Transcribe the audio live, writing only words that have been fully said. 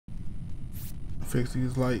Fix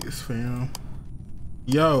these lights, fam.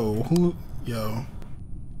 Yo, yo.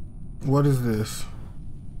 What is this?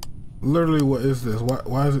 Literally, what is this?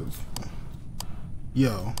 Why is it?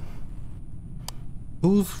 Yo.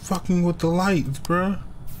 Who's fucking with the lights, bruh?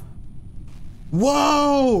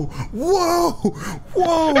 Whoa! Whoa!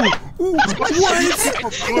 Whoa!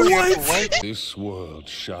 What? This world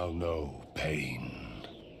shall know pain.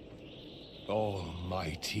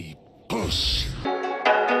 Almighty push.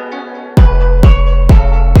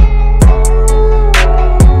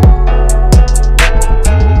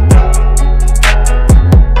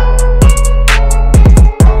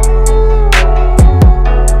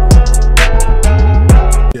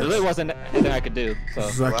 There wasn't anything I could do. So.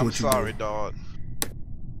 Exactly I'm sorry, dog.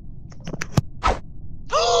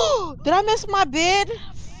 Did I miss my bid?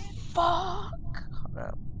 Fuck. Hold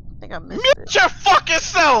up. I think I missed it. Mute your fucking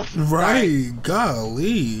self! Right,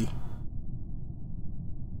 golly.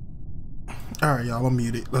 Alright, y'all, I'm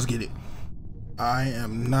muted. Let's get it. I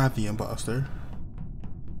am not the imposter.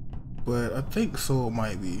 But I think Soul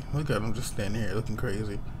might be. Look at him just standing here looking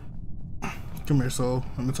crazy. Come here, Soul.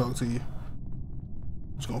 Let me talk to you.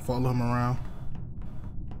 Just gonna follow him around.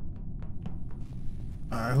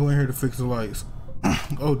 Alright, who in here to fix the lights?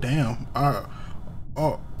 Oh, damn.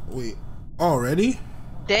 Oh, wait. Already?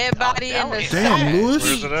 Dead body in the Damn, Lewis?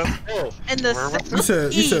 Where's it at? In the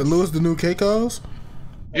You said Lewis the new K-Cause?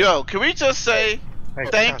 Yo, can we just say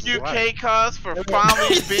thank you, K-Cause, for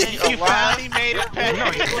finally being alive? You finally made it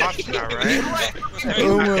past.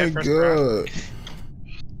 Oh my god.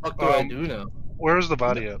 What do I do now? Where's the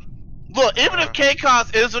body at? Look, even if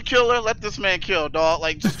K-Cause is a killer, let this man kill, dog.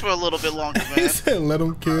 Like, just for a little bit longer, He man. said let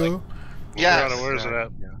him kill. Yes. Where is it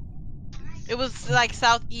at? It was like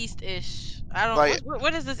southeast-ish. I don't Like-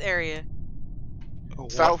 what is this area?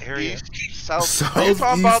 Southeast. Southeast. Are you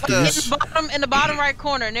talking about In the bottom right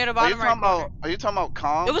corner, near the bottom right corner. Are you talking about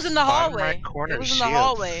comms? It was in the Bottom hallway. right corner, It was in the shields.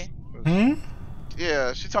 hallway. Hmm?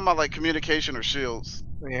 Yeah, she's talking about like communication or shields.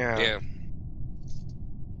 Yeah. Yeah.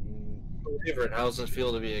 Favorite, how does it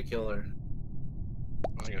feel to be a killer?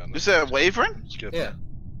 You said Wavering? Yeah.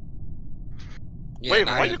 Wait,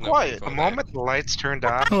 why you quiet? The moment the lights turned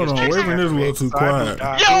off, Hold on, Wavering is a little too quiet.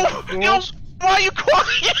 Yo, why you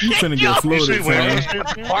quiet? You finna get floated,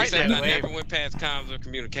 fam. I said I never went past comms or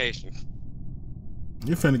communication.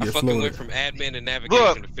 You finna I get fucking went floated. from admin and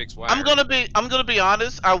navigation to fix wiring. I'm gonna be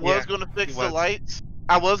honest. I was Yeah, gonna fix he the was. lights.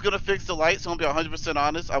 I was gonna fix the lights. I'm gonna be 100%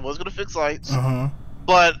 honest. I was gonna fix lights.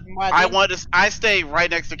 But I stayed right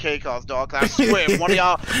next to K-Cause, dog. 'Cause I swear, if one of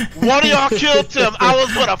y'all killed him, I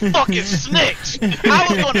was gonna fucking snitch. I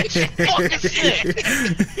was gonna fucking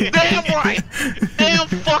snitch. Damn right. Damn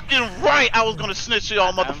fucking right. I was gonna snitch to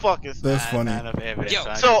y'all motherfuckers. That's funny. Yo,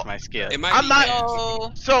 So it might I'm be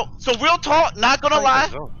not. So real talk. Not gonna lie.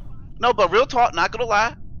 No, but real talk. Not gonna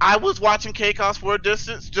lie. I was watching K-Cause for a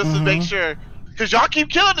distance just to make sure, cause y'all keep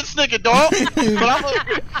killing this nigga, dog. But I'm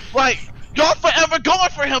like. Y'all forever going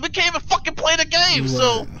for him. We can't even fucking play the game.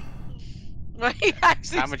 So He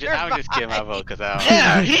actually I'm just kidding my vote because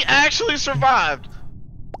yeah, he actually survived.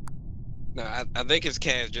 No, I think it's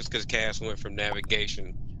Cass just because Cass went from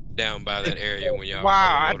navigation down by that area when y'all.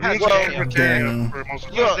 Wow, I Damn.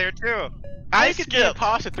 was there too. I skipped.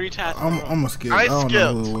 Pause it 3 times. I'm gonna skip. I I don't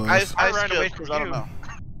know who it skipped. was. I ran away skipped from because I don't you. know.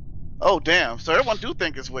 Oh damn! So everyone do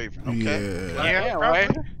think it's Wavering. Okay. Yeah. Right?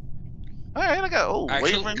 Alright, I got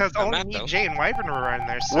Actually, Wavering. Because I'm only not, me, though. Jay, and Wyvern were running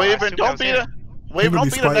there. So Wavering, don't be the Wavering,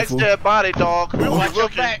 don't be the next spiteful. dead body, dog. We won't be Oh,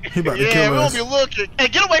 looking. he about to Yeah, kill we won't us. be looking. Hey,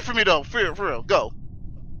 get away from me though. For real, go.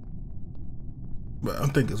 But I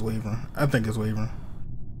think it's Wavering. I think it's Wavering.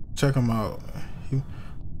 Check him out.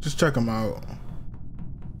 Just check him out.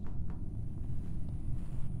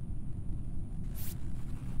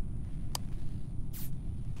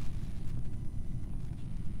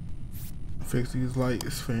 Fix these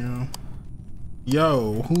lights, fam.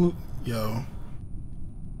 Yo, yo.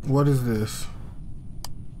 What is this?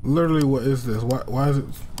 Literally, what is this? Why is it?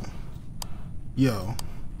 Yo.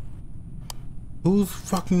 Who's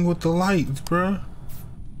fucking with the lights, bruh?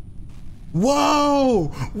 Whoa!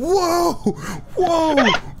 Whoa! Whoa!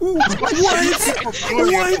 What? What?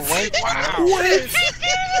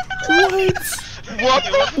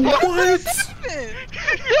 What?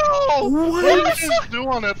 Yo! What are you guys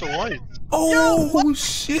doing at the lights? Oh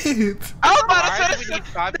shit! I was about Why to do we say need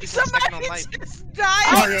 5 people second on Somebody lights? just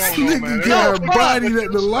I died. don't know, man. Nigga got bodied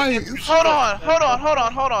at the lights. Hold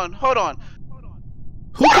on.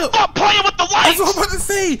 Who the fuck playing with the lights? That's what I'm about to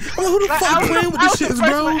say. I'm like, who the fuck playing with this shit,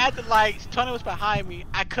 bro? At the lights, Tony was behind me.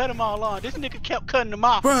 I cut them all on. This nigga kept cutting them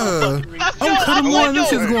off. Bruh, I'm cutting on. This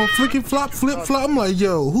shit's going flicky flop, flip flop. I'm like,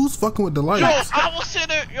 yo, who's fucking with the lights? Yo, I was sitting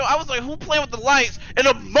there. Yo, I was like, who playing with the lights? And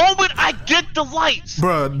the moment I get the lights,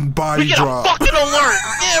 bruh, body we get drop. a fucking alert.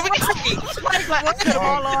 Yeah, we get. I cut them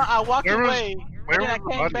all on. I walked away. Where and was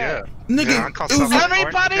then I came back. Nigga, it was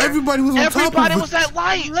everybody was on top of Everybody it. was at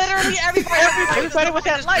light. Literally everybody was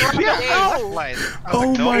at light.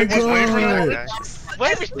 Oh my god.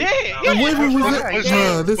 Waver's dead. Waver was at,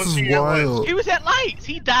 bruh, this is wild. He was at lights.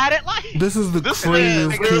 He died at lights. This is the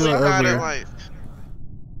craziest killer ever.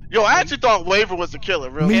 Yo, I actually thought Waver was the killer.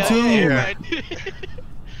 Really? Me too. Yeah.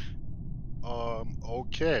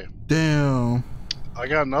 Okay. Damn. I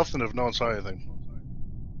got nothing if no one saw anything.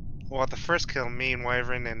 Well, the first kill, me and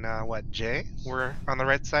Wyvern and Jay were on the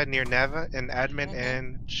right side near Nava and Admin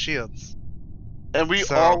and Shields. And we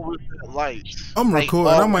all was at lights. I'm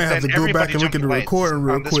recording. I might have to go back and look at the lights recording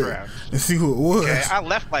real on this quick round. and see who it was. Okay, I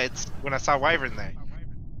left lights when I saw Wyvern there.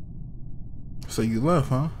 So you left,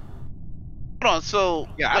 huh? Hold on, so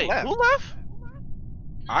Yeah, wait, I left. who left?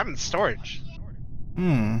 I'm in storage.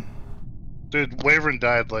 Dude, Wyvern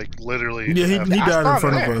died like literally. Yeah, he died in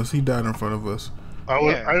front there. of us. He died in front of us. I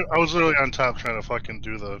was literally on top trying to fucking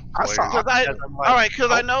do the. Alright,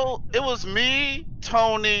 cause I know it was me,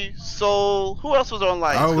 Tony, Soul. Who else was on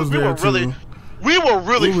lights? I was there too. We were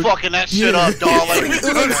really fucking that shit up, dog. Like,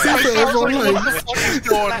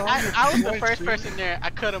 I was the first person there. I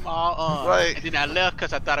cut them all on, and then I left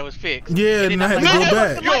because I thought it was fixed. Yeah, and I had to go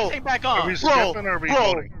back. Yo, came back on. Are we skipping or are we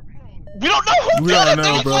voting? We don't know who We did don't it. know,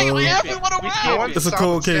 They was bro. like everyone around. It's a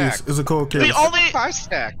cold case. It's a cold case. The only 5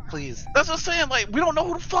 stack, please. That's what I'm saying. Like, we don't know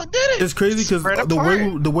who the fuck did it. It's crazy because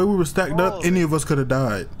the way we were stacked up, any of us could have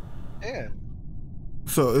died. Yeah.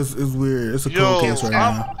 So it's weird. It's a cold case right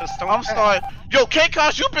now. I'm sorry. Yo,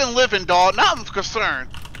 K-Cos, you've been living, dog. Now I'm concerned.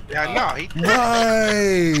 Yeah, no, he.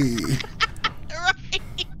 Right.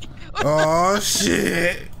 Oh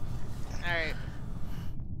shit. Alright.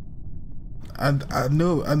 I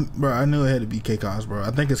knew it had to be K-Cos, bro.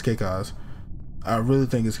 I think it's K-Cos. I really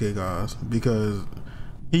think it's K-Cos because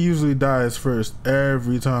he usually dies first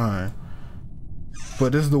every time.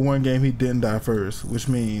 But this is the one game he didn't die first, which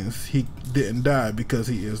means he didn't die because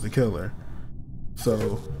he is the killer.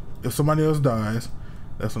 So if somebody else dies,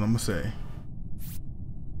 that's what I'm gonna say.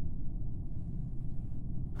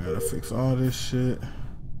 I gotta fix all this shit.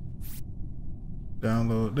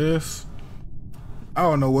 Download this. I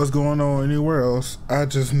don't know what's going on anywhere else. I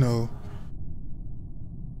just know,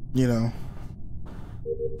 you know.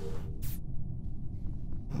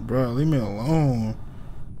 Bro, leave me alone.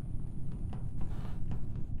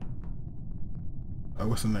 Oh,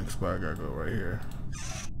 what's the next spot? I gotta go right here.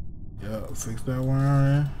 Yeah, fix that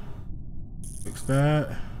wiring. Fix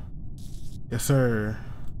that. Yes, sir.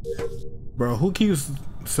 Bro, who keeps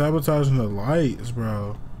sabotaging the lights,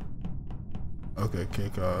 bro? Okay,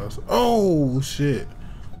 K-Cos. Oh, shit.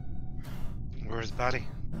 Where's the body?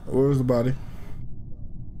 Where's the body?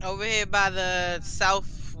 Over here by the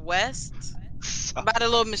southwest. By the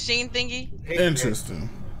little machine thingy. Interesting.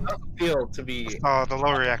 I feel to be. Oh, the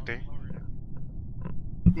low reactor.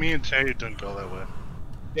 Me and Tay didn't go that way.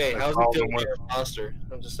 Hey, how's it feel being a monster?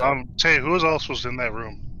 I'm just saying. Tay, who else was in that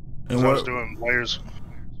room? And I was doing wires.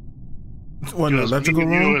 What, the electrical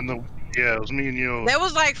room? Yeah, it was me and you. There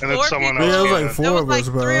was like 4 people. Yeah, it was like 4 there was of like us,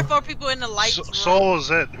 bro. 3 or 4 people in the lights. Soul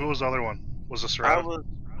was it. Who was the other one? Was this Surround?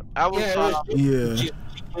 I was. Yeah. She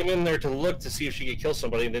came in there to look to see if she could kill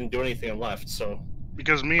somebody and didn't do anything and left. So.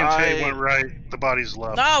 Because me and Tay went right, the bodies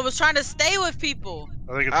left. No, I was trying to stay with people.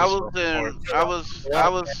 I think it's. I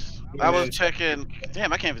was checking.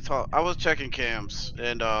 Damn, I can't even talk. I was checking cams,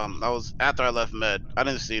 and I was after I left med. I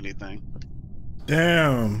didn't see anything.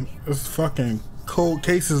 Damn, it's fucking cold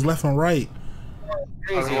cases left and right.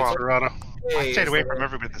 I stayed away from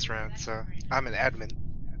everybody this round, so I'm an admin.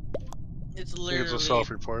 It's literally. It's a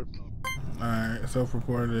self-report. Alright,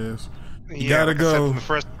 self-report is. You Yeah, gotta like I said, go. in the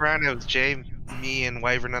first round, it was Jay, me, and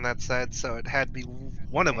Wyvern on that side, so it had to be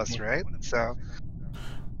one of us, right? So.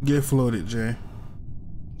 Get floated, Jay.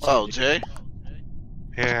 Oh, Jay?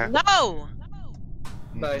 Yeah. No!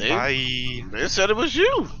 They said it was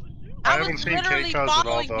you. I haven't seen K-Cos at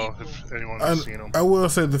all, though, if anyone has seen him. I will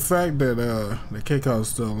say the fact that the K-Cos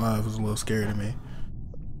is still alive is a little scary to me.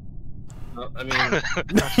 I mean,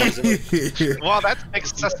 well, that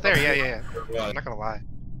makes us there. Yeah. I'm not gonna lie.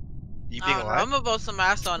 You being alive? I'm gonna vote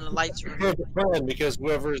somebody I saw in the lights room. Because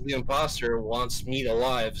whoever is the imposter wants me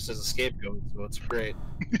alive as a scapegoat, so it's great.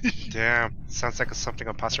 Damn, sounds like something a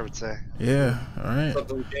imposter would say. Yeah, alright.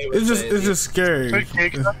 It's just scary.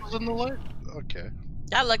 Was in the light? Okay.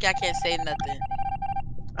 Y'all lucky I can't say nothing.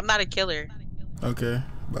 I'm not a killer. Okay,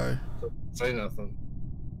 bye. Say nothing.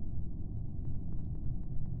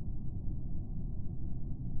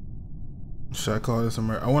 Should I call this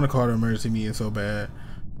I want to call it an emergency meeting so bad,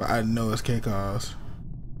 but I know it's K-Cause.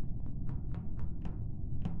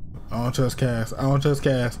 I don't trust Cass. I don't trust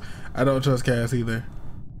Cass. I don't trust Cass either.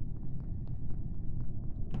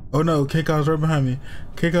 Oh no, K-Cause right behind me.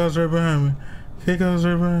 K-Cause right behind me. K-Cause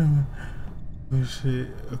right behind me. Oh shit.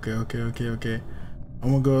 Okay. I'm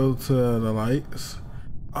gonna go to the lights.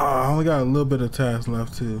 Oh, I only got a little bit of task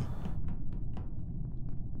left too.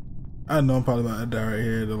 I know I'm probably about to die right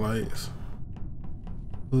here at the lights.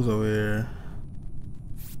 Who's over here?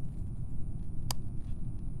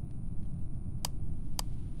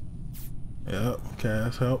 Yep,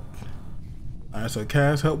 Cass help. Alright, so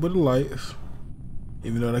Cass help with the lights.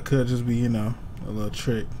 Even though that could just be, you know, a little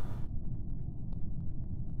trick.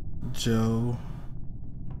 Joe.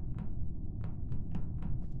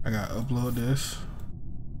 I gotta upload this.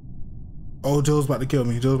 Oh, Joe's about to kill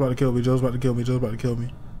me. Joe's about to kill me. Joe's about to kill me. Joe's about to kill me.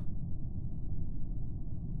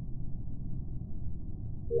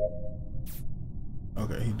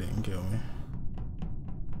 Okay, he didn't kill me.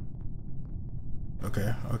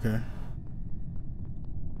 Okay.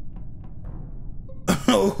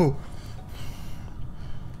 Oh.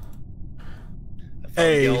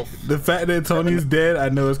 Hey, the fact that Tony's dead, I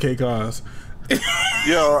know it's K-Cause.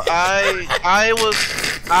 Yo, I was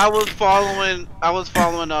following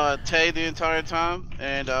Tay the entire time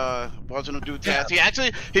and watching him do tasks.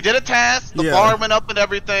 He did a task, the bar went up and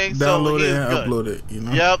everything, so he was and good. upload it, you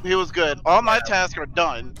know? Yep, he was good. All my tasks are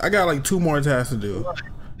done. I got like 2 more tasks to do.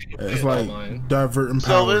 It's like diverting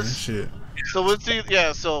power and shit. So let's see.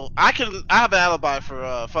 Yeah, so I have an alibi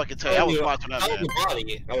for fucking Tay. I was watching that. I was the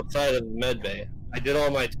body outside of the med bay. I did all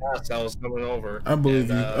my tasks. I was coming over. I believe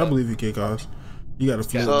you. I believe you, K-Cause. You got to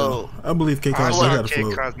float. So, I believe K-Cause. You got to float.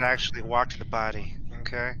 K-Cause actually walked the body.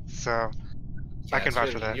 Okay, so I can vouch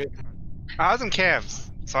for that. I was in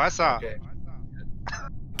cams, so I saw. Okay.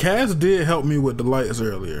 Cass did help me with the lights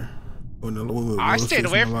earlier. I stayed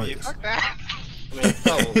away from you. Fuck that.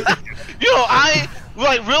 Yo,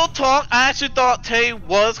 real talk, I actually thought Tay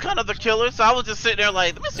was kind of the killer, so I was just sitting there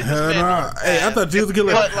like, let me see this man. Hey, I thought you was the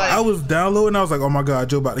killer. I was downloading, I was like, oh my god,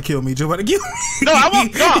 Joe about to kill me. Joe about to kill me. No, I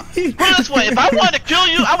won't. No, put it this way, if I wanted to kill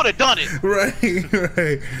you, I would have done it.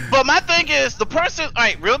 Right. But my thing is, the person,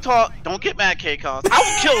 alright, real talk, don't get mad, K-Cause. I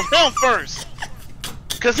would kill him first.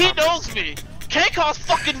 Because he knows me. K-Cause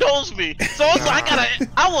fucking knows me, so it's like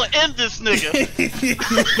I will end this nigga.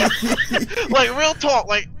 Like real talk,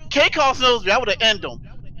 like K-Cause knows me, I would have ended him.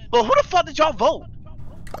 But who the fuck did y'all vote?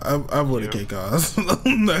 I voted K-Cause.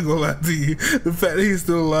 I'm not gonna lie to you. The fact that he's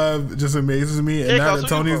still alive just amazes me. And now that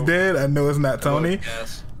Tony's dead, I know it's not Tony.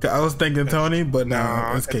 I was thinking Tony, but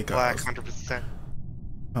no, it's K-Cause. Black 100%.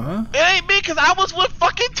 Huh? It ain't me, cause I was with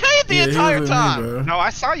fucking Tay the entire time. No, I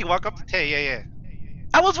saw you walk up to Tay. Yeah.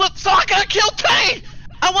 I was with, so I gotta kill Tay.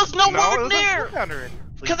 I was nowhere near.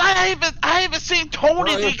 Cause I haven't seen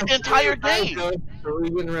Tony the entire game. Who are we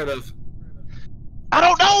getting rid of? I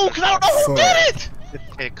don't know, cause I don't know who did it.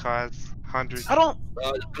 It's K-Cause 100. I don't.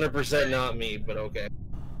 100% not me, but okay.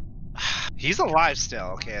 He's alive still.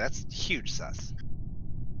 Okay, that's huge sus.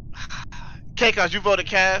 K-Cause, you voted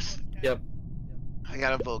Cass? Yep. I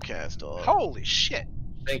gotta vote Cass, dog. Holy shit.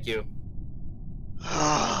 Thank you.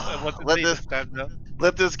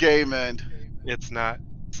 Let this game end. It's not.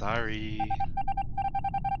 Sorry.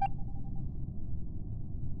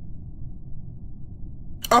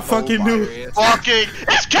 I fucking knew it. Fucking.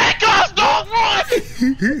 It's K-Cause, don't run!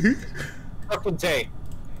 Fucking Tay.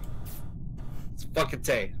 It's fucking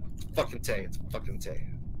Tay. It's fucking Tay. It's fucking Tay.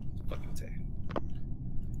 It's fucking Tay.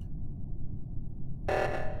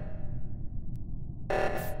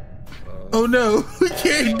 Oh no, we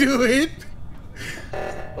can't do it.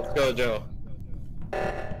 Let's go, Joe.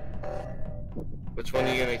 Which one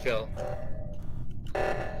are you gonna kill?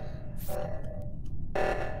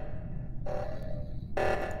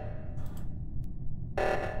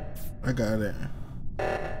 I got it.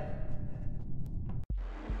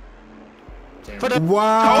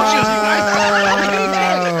 Wow!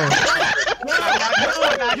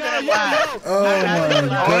 Oh my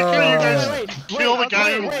god! Kill the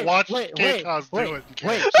guy who watched K-Cause do it.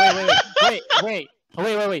 Wait.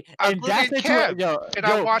 And that's the and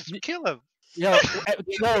I watched him kill him. Yo,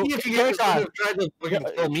 you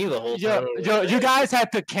guys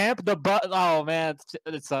had to camp the butt. Oh man,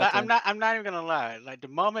 it's I'm not even gonna lie. Like the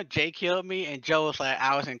moment Jay killed me and Joe was like,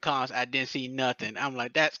 I was in comms, I didn't see nothing. I'm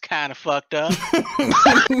like, that's kind of fucked up. Like,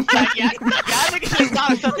 y'all niggas should have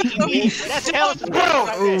thought of something immediately. That's hell, bro.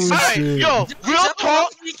 Yo, real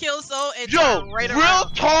talk. Yo, real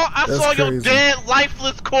talk. I saw your dead,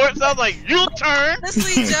 lifeless corpse. I was like, you turn.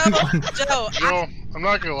 Honestly, Joe. I'm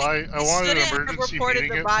not gonna lie. I wanted an emergency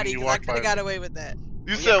meeting the body because I could have got away with that.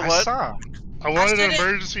 You said what? I wanted an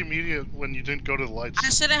emergency meeting when you didn't go to the lights. I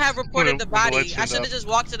shouldn't have reported the body. I should have just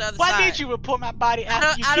walked to the other side. Why did you report my body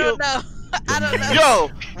after you killed me? I don't know. Yo,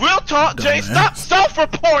 real talk, Jay. Stop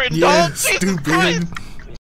self-reporting, dog. Jesus stupid. Christ.